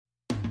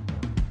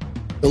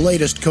The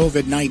latest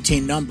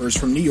COVID-19 numbers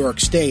from New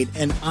York State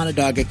and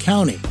Onondaga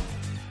County.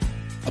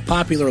 A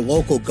popular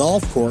local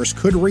golf course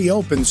could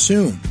reopen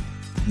soon,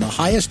 and the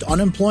highest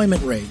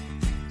unemployment rate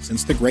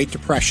since the Great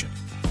Depression.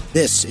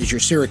 This is your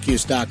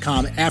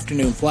Syracuse.com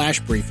afternoon flash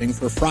briefing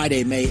for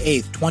Friday, May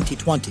 8th,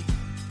 2020.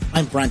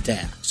 I'm Brent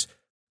Axe.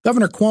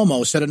 Governor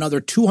Cuomo said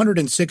another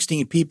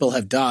 216 people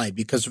have died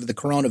because of the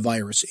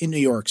coronavirus in New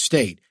York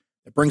State.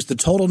 That brings the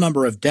total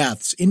number of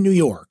deaths in New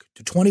York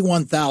to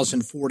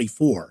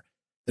 21,044.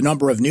 The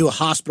number of new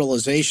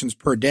hospitalizations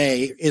per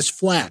day is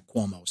flat,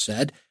 Cuomo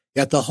said,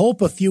 yet the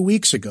hope a few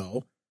weeks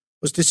ago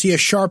was to see a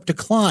sharp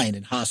decline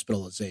in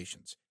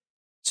hospitalizations.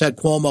 Said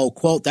Cuomo,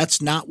 quote,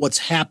 "That's not what's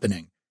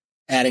happening,"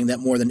 adding that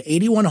more than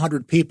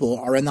 8,100 people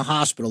are in the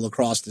hospital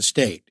across the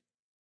state.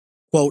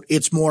 Quote,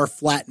 "It's more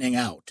flattening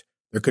out.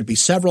 There could be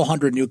several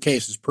hundred new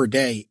cases per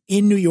day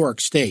in New York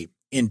State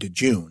into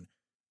June,"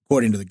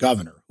 according to the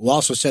governor, who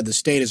also said the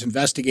state is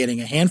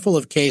investigating a handful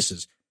of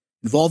cases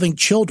involving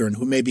children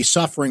who may be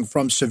suffering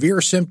from severe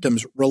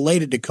symptoms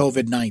related to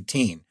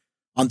COVID-19.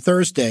 On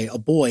Thursday, a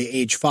boy,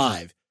 age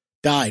 5,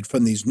 died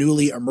from these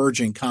newly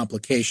emerging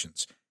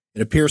complications.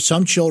 It appears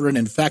some children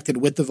infected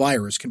with the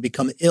virus can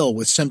become ill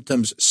with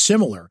symptoms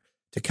similar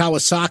to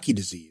Kawasaki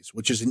disease,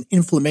 which is an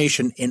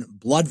inflammation in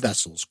blood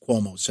vessels,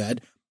 Cuomo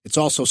said. It's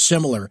also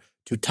similar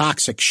to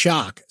toxic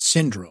shock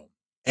syndrome,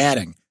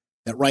 adding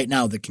that right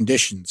now the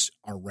conditions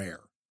are rare.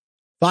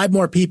 5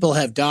 more people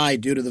have died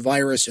due to the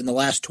virus in the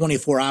last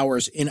 24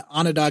 hours in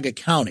Onondaga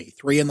County,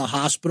 3 in the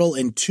hospital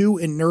and 2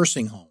 in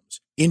nursing homes.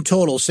 In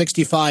total,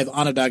 65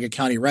 Onondaga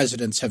County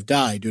residents have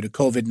died due to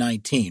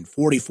COVID-19,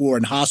 44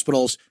 in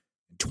hospitals,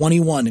 and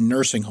 21 in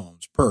nursing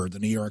homes, per the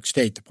New York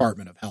State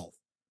Department of Health.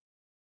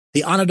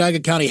 The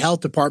Onondaga County Health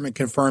Department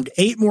confirmed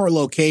 8 more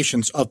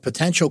locations of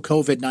potential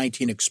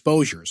COVID-19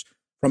 exposures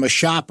from a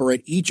shopper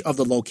at each of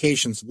the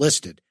locations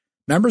listed.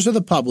 Members of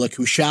the public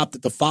who shopped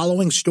at the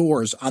following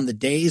stores on the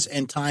days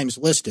and times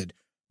listed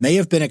may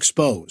have been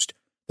exposed.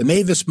 The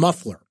Mavis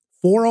Muffler,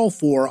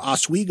 404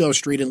 Oswego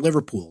Street in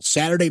Liverpool,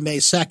 Saturday, May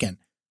 2nd,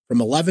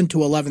 from 11 to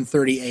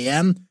 11:30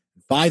 a.m.,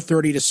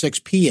 5:30 to 6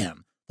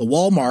 p.m. The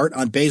Walmart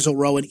on Basil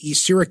Row in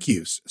East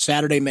Syracuse,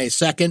 Saturday, May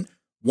 2nd,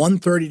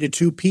 1:30 to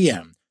 2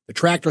 p.m. The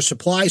Tractor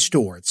Supply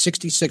Store at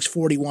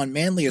 6641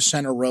 Manlius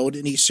Center Road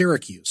in East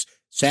Syracuse,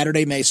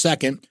 Saturday, May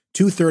 2nd,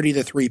 2:30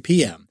 to 3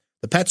 p.m.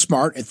 The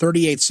PetSmart at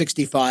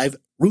 3865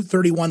 Route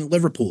 31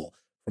 Liverpool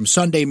from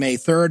Sunday, May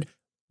 3rd,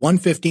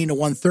 1:15 to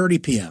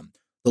 1:30 p.m.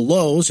 The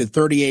Lowe's at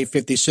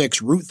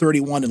 3856 Route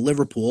 31 in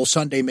Liverpool,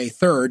 Sunday, May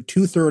 3rd,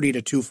 2:30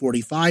 to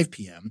 2:45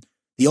 p.m.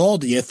 The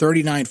Aldi at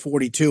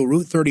 3942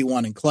 Route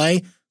 31 in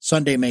Clay,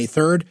 Sunday, May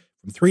 3rd,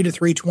 from 3 to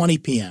 3:20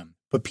 p.m.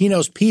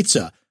 Peppino's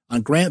Pizza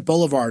on Grant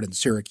Boulevard in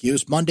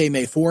Syracuse, Monday,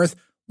 May 4th,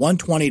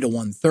 1:20 to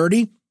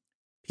 1:30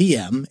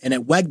 p.m. And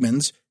at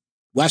Wegmans,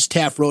 West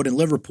Taft Road in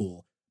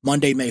Liverpool,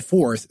 Monday, May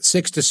 4th,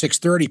 6 to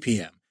 6:30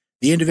 p.m.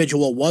 The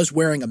individual was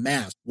wearing a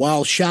mask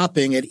while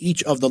shopping at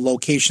each of the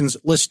locations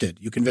listed.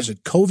 You can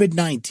visit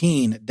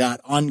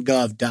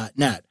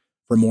covid19.ungov.net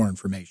for more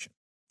information.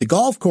 The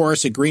golf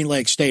course at Green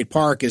Lake State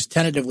Park is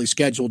tentatively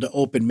scheduled to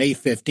open May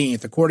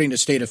 15th, according to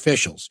state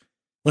officials.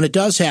 When it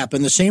does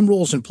happen, the same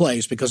rules in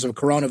place because of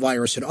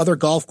coronavirus at other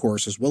golf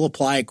courses will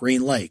apply at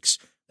Green Lakes.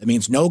 That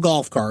means no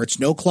golf carts,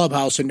 no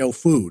clubhouse, and no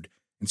food.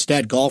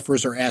 Instead,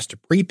 golfers are asked to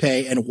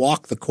prepay and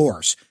walk the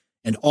course,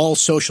 and all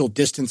social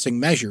distancing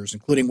measures,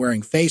 including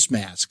wearing face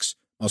masks,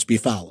 must be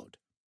followed.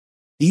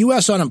 The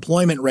U.S.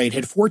 unemployment rate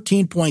hit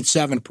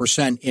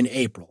 14.7% in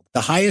April,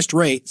 the highest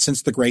rate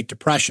since the Great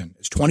Depression,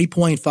 as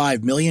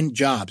 20.5 million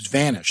jobs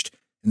vanished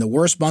in the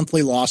worst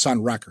monthly loss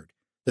on record.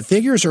 The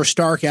figures are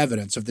stark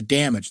evidence of the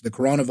damage the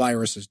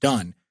coronavirus has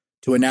done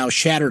to a now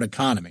shattered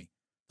economy.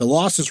 The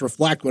losses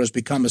reflect what has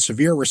become a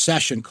severe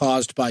recession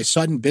caused by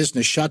sudden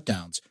business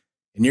shutdowns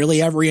in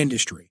nearly every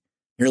industry.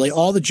 Nearly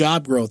all the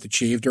job growth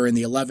achieved during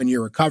the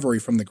 11-year recovery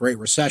from the Great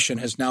Recession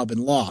has now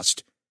been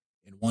lost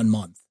in 1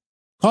 month.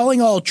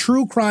 Calling all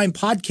true crime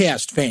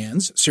podcast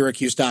fans,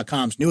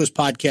 Syracuse.com's newest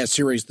podcast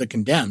series, The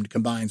Condemned,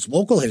 combines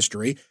local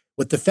history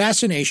with the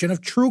fascination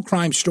of true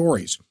crime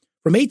stories.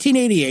 From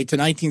 1888 to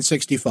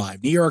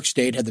 1965, New York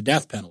State had the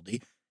death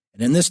penalty,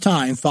 and in this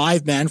time,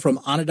 5 men from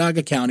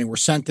Onondaga County were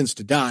sentenced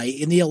to die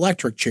in the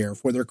electric chair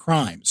for their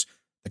crimes.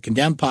 The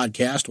Condemned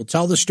podcast will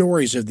tell the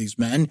stories of these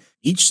men,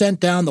 each sent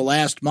down the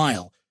last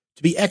mile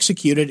to be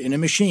executed in a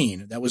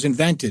machine that was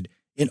invented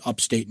in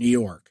upstate New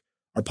York.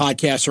 Our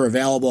podcasts are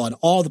available on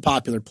all the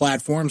popular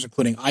platforms,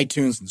 including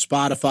iTunes and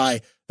Spotify.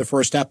 The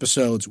first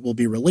episodes will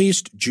be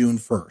released June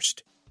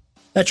 1st.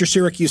 That's your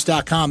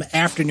Syracuse.com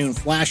afternoon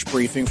flash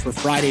briefing for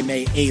Friday,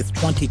 May 8th,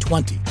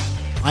 2020.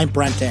 I'm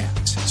Brent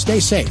Axe. Stay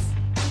safe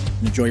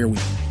and enjoy your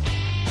weekend.